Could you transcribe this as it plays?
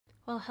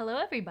Well, hello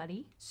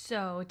everybody.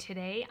 So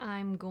today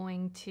I'm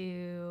going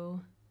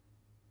to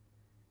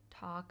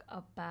talk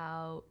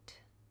about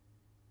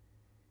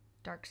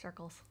dark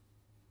circles.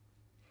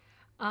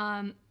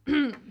 No,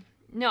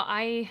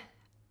 I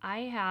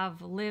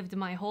have lived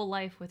my whole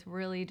life with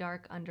really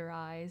dark under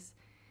eyes.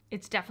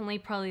 It's definitely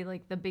probably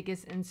like the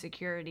biggest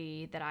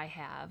insecurity that I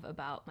have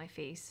about my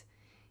face.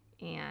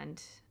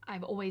 And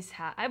I've always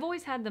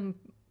had them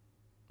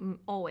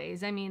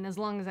always. I mean, as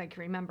long as I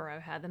can remember,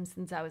 I've had them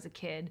since I was a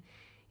kid.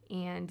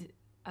 And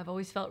I've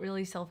always felt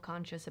really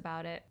self-conscious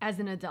about it. As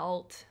an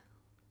adult,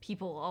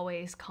 people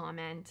always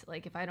comment,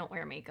 like if I don't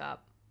wear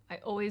makeup, I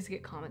always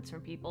get comments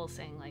from people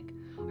saying like,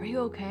 are you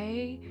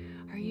okay?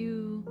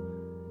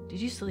 Did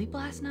you sleep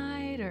last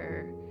night?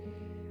 Or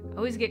I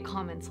always get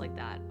comments like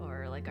that.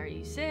 Or like, are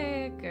you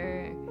sick?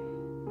 Or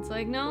it's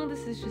like, no,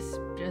 this is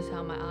just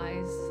how my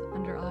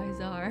under eyes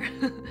are.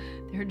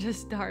 They're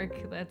just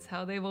dark. That's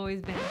how they've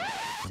always been.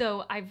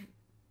 So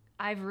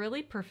I've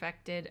really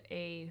perfected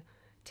a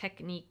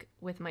technique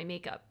with my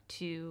makeup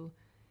to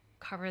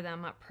cover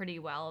them up pretty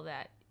well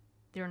that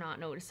they're not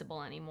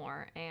noticeable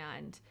anymore.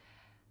 And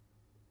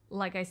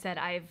like I said,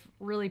 I've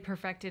really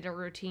perfected a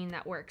routine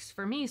that works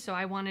for me, so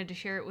I wanted to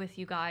share it with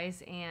you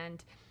guys,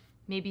 and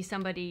maybe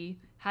somebody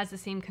has the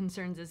same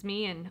concerns as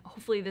me, and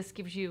hopefully this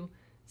gives you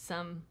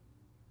some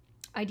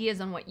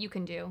ideas on what you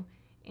can do,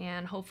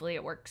 and hopefully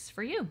it works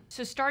for you.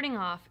 So starting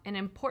off, an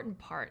important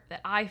part that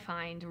I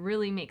find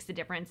really makes the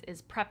difference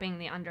is prepping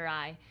the under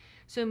eye.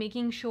 So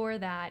making sure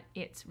that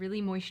it's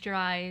really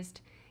moisturized,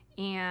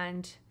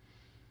 and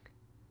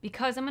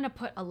because I'm gonna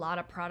put a lot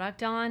of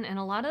product on, and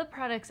a lot of the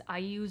products I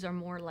use are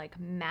more like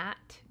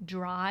matte,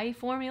 dry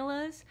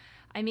formulas,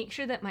 I make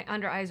sure that my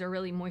under eyes are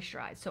really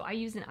moisturized. So I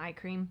use an eye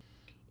cream,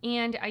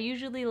 and I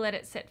usually let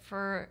it sit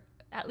for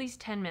at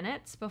least 10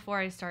 minutes before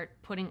I start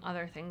putting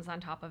other things on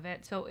top of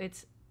it. So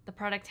the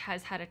product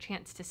has had a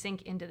chance to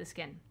sink into the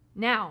skin.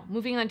 Now,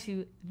 moving on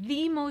to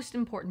the most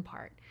important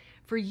part.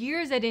 For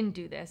years I didn't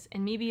do this,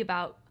 and maybe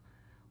about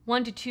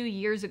 1 to 2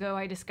 years ago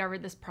I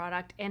discovered this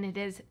product, and it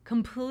has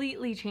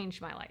completely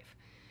changed my life.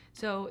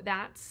 So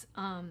that's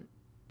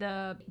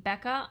the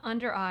Becca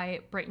Under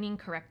Eye Brightening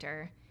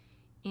Corrector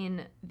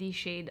in the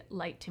shade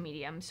light to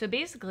medium. So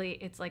basically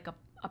it's like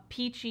a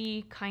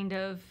peachy kind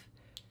of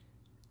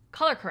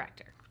color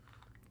corrector.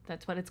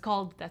 That's what it's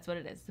called. That's what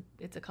it is.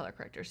 It's a color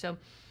corrector. So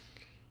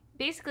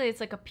basically it's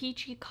like a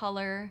peachy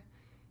color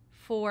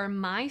for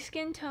my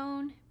skin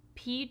tone.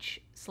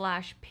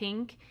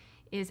 Peach/pink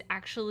is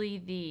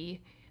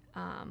actually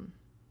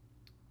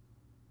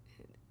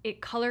it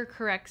color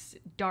corrects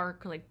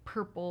dark, like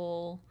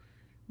purple,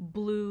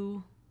 blue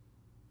not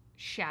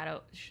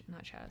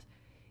shadows.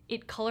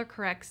 It color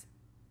corrects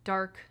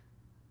dark.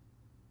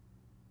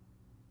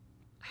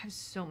 I have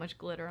so much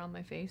glitter on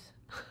my face.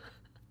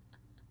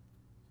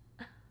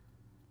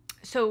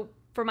 So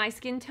for my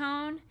skin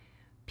tone,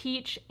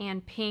 peach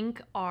and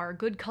pink are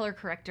good color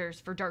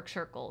correctors for dark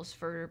circles,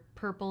 for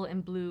purple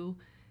and blue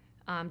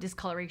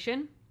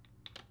discoloration.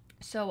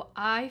 So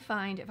I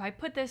find if I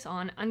put this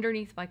on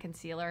underneath my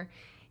concealer,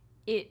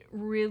 it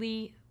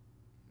really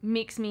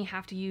makes me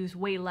have to use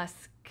way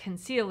less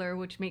concealer,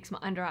 which makes my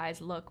under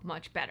eyes look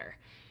much better.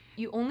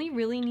 You only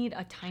really need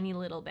a tiny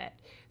little bit.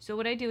 So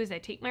what I do is I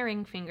take my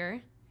ring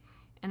finger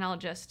and I'll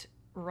just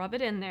rub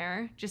it in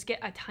there, just get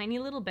a tiny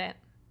little bit,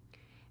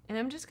 and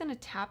I'm just gonna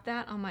tap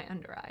that on my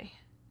under eye.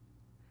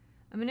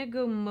 I'm gonna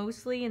go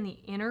mostly in the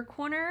inner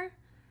corner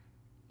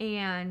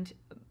and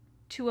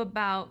to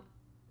about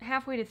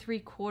halfway to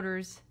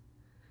 3/4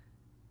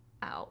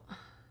 out.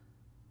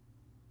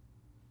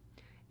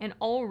 And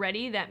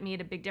already that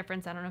made a big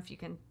difference. I don't know if you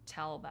can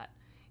tell, but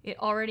it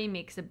already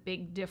makes a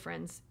big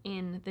difference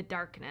in the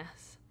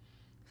darkness.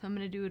 So I'm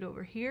gonna do it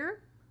over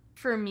here.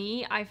 For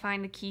me, I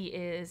find the key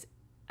is,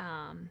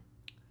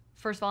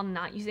 first of all,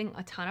 not using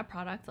a ton of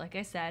product, like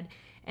I said,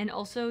 and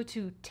also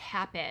to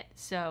tap it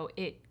so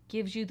it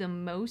gives you the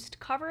most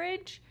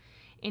coverage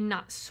and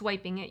not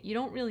swiping it. You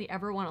don't really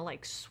ever want to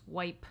like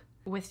swipe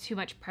with too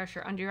much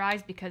pressure under your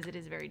eyes because it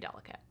is very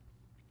delicate.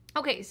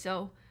 Okay,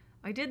 so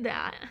I did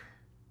that.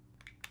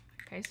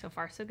 Okay, so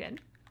far so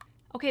good.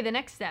 Okay, the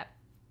next step,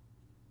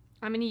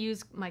 I'm gonna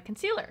use my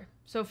concealer.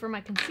 So for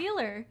my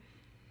concealer,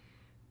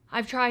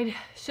 I've tried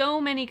so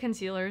many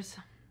concealers.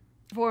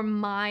 For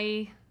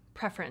my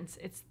preference,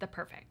 it's the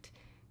perfect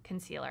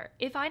concealer.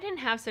 If I didn't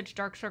have such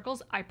dark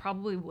circles, I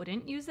probably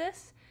wouldn't use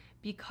this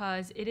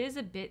because it is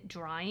a bit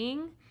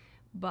drying,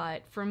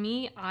 but for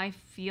me, I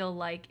feel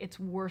like it's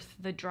worth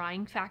the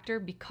drying factor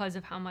because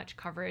of how much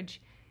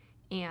coverage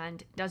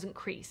and doesn't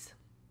crease,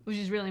 which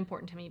is really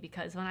important to me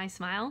because when I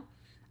smile,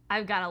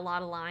 I've got a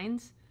lot of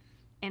lines,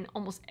 and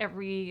almost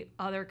every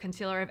other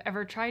concealer I've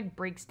ever tried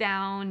breaks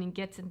down and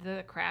gets into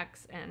the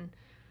cracks, and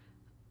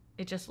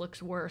it just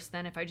looks worse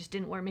than if I just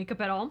didn't wear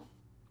makeup at all.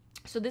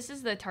 So this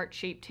is the Tarte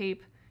Shape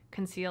Tape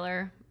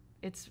concealer.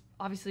 It's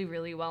obviously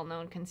really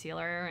well-known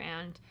concealer,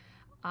 and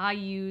I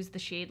use the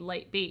shade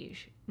Light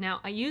Beige.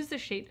 Now I use the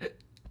shade,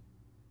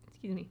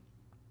 excuse me,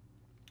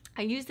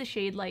 I use the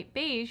shade Light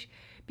Beige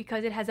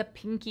because it has a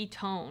pinky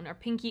tone or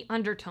pinky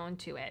undertone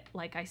to it.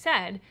 Like I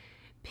said,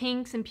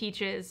 pinks and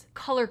peaches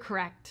color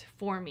correct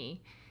for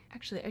me.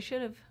 Actually, I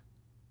should have.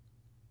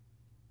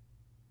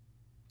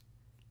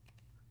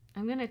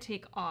 I'm gonna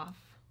take off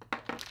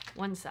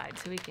one side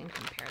so we can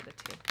compare the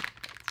two.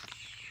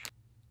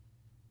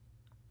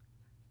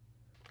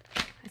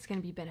 It's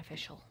gonna be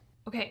beneficial.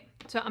 Okay,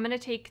 so I'm gonna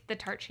take the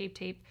Tarte Shape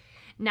Tape.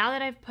 Now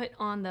that I've put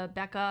on the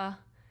Becca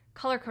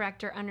color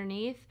corrector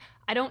underneath,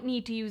 I don't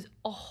need to use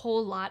a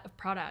whole lot of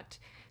product.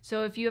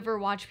 So if you ever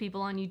watch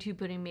people on YouTube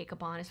putting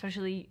makeup on,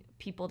 especially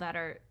people that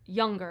are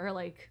younger,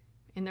 like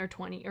in their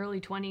early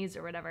 20s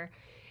or whatever,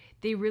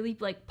 they really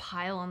like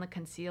pile on the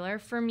concealer.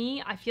 For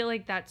me, I feel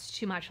like that's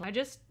too much. I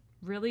just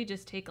really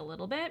just take a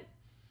little bit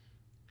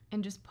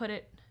and just put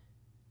it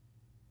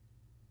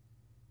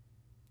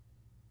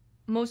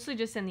mostly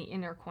just in the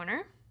inner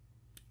corner.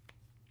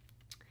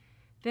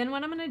 Then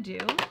what I'm gonna do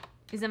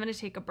is I'm gonna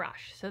take a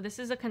brush. So this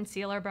is a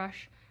concealer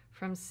brush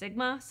from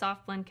Sigma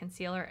Soft Blend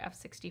Concealer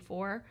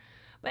F64,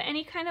 but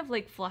any kind of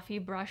like fluffy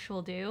brush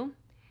will do.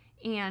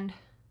 And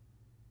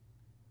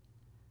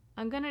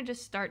I'm gonna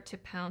just start to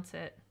pounce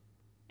it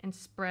and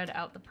spread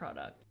out the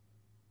product.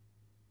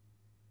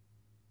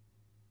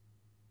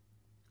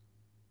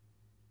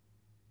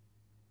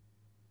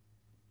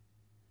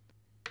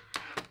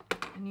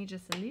 I need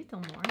just a little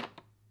more.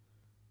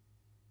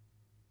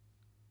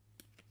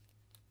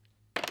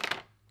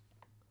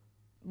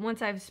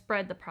 Once I've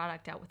spread the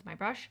product out with my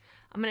brush,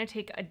 I'm gonna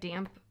take a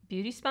damp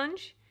beauty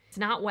sponge. It's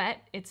not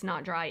wet, it's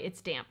not dry,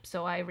 it's damp.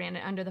 So I ran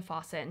it under the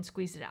faucet and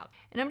squeezed it out.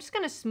 And I'm just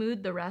gonna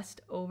smooth the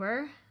rest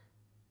over.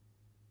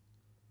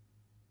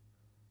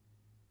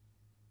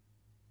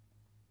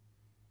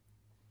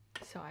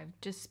 So I've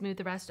just smoothed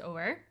the rest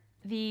over.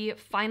 The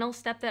final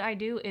step that I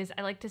do is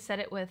I like to set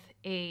it with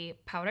a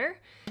powder.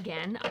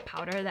 Again, a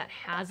powder that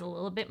has a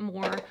little bit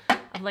more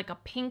of like a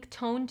pink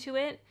tone to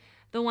it.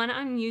 The one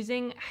I'm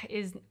using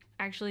is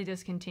actually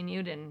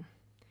discontinued and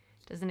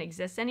doesn't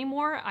exist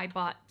anymore. I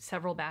bought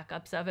several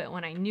backups of it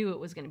when I knew it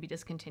was going to be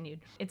discontinued.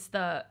 It's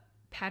the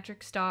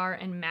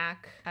PatrickStarrr and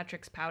MAC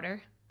Patrick's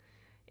powder.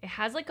 It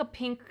has like a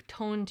pink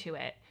tone to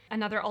it.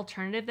 Another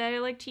alternative that I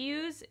like to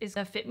use is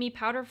the Fit Me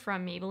powder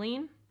from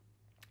Maybelline.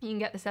 You can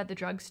get this at the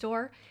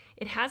drugstore.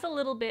 It has a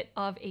little bit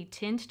of a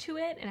tint to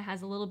it and it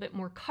has a little bit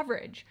more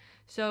coverage.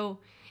 So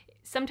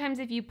sometimes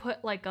if you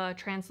put like a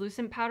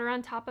translucent powder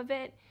on top of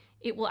it,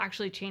 it will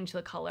actually change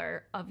the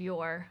color of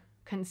your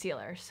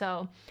concealer.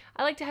 So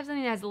I like to have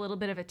something that has a little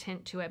bit of a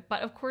tint to it,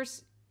 but of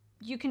course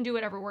you can do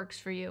whatever works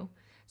for you.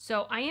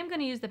 So I am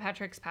gonna use the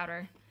Patrick's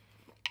powder,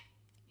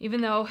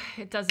 even though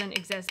it doesn't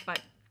exist, but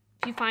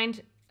if you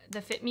find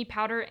the Fit Me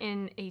powder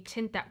in a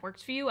tint that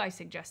works for you, I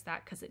suggest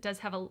that because it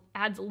does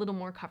adds a little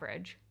more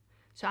coverage.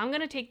 So I'm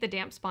gonna take the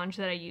damp sponge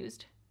that I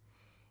used.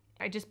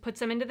 I just put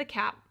some into the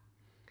cap,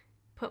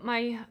 put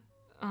my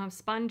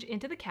sponge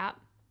into the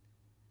cap,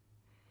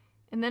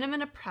 and then I'm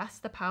gonna press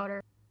the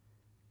powder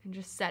and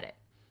just set it.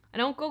 I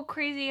don't go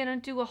crazy, I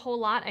don't do a whole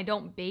lot, I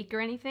don't bake or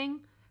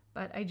anything,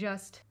 but I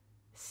just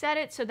set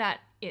it so that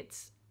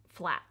it's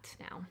flat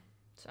now.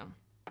 So,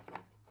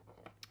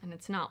 and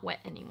it's not wet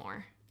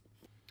anymore.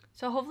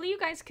 So hopefully you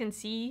guys can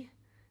see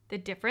the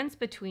difference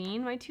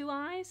between my two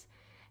eyes,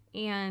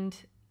 and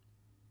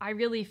I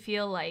really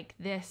feel like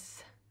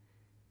this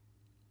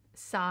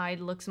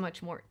side looks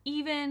much more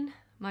even,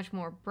 much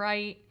more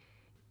bright.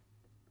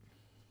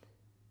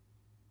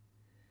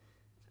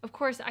 Of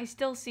course, I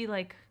still see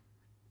like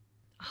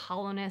a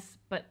hollowness,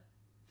 but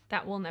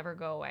that will never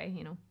go away,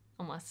 you know,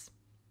 unless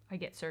I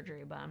get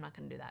surgery, but I'm not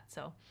gonna do that.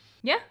 So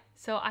yeah,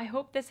 so I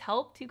hope this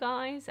helped you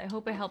guys. I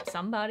hope it helped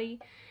somebody.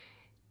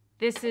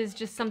 This is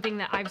just something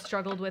that I've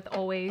struggled with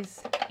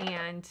always,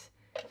 and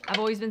I've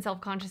always been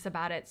self-conscious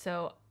about it.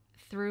 So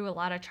through a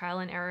lot of trial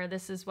and error,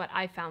 this is what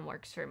I found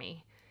works for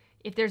me.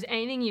 If there's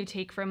anything you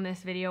take from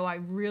this video, I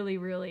really,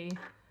 really,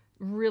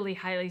 really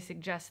highly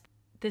suggest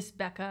this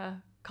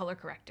Becca color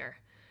corrector.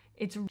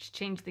 It's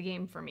changed the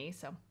game for me,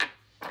 so.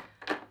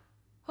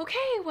 Okay,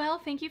 well,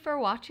 thank you for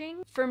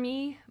watching. For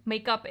me,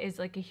 makeup is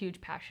like a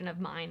huge passion of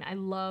mine. I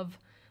love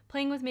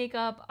playing with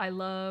makeup. I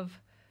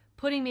love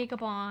putting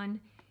makeup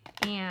on,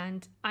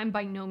 and I'm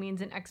by no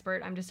means an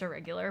expert. I'm just a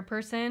regular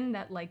person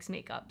that likes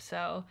makeup.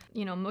 So,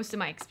 you know, most of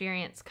my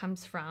experience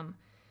comes from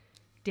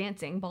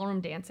dancing, ballroom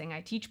dancing.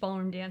 I teach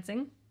ballroom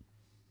dancing.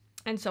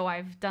 And so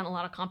I've done a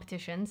lot of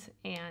competitions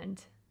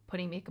and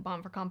putting makeup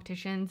on for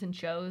competitions and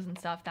shows and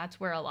stuff. That's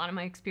where a lot of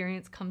my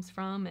experience comes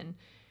from. And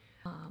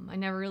I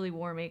never really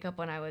wore makeup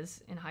when I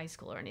was in high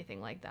school or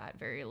anything like that,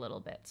 very little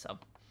bit. So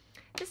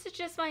this is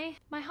just my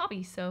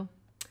hobby. So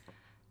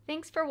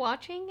thanks for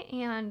watching.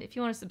 And if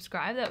you want to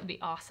subscribe, that would be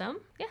awesome.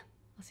 Yeah,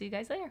 I'll see you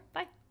guys later.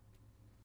 Bye.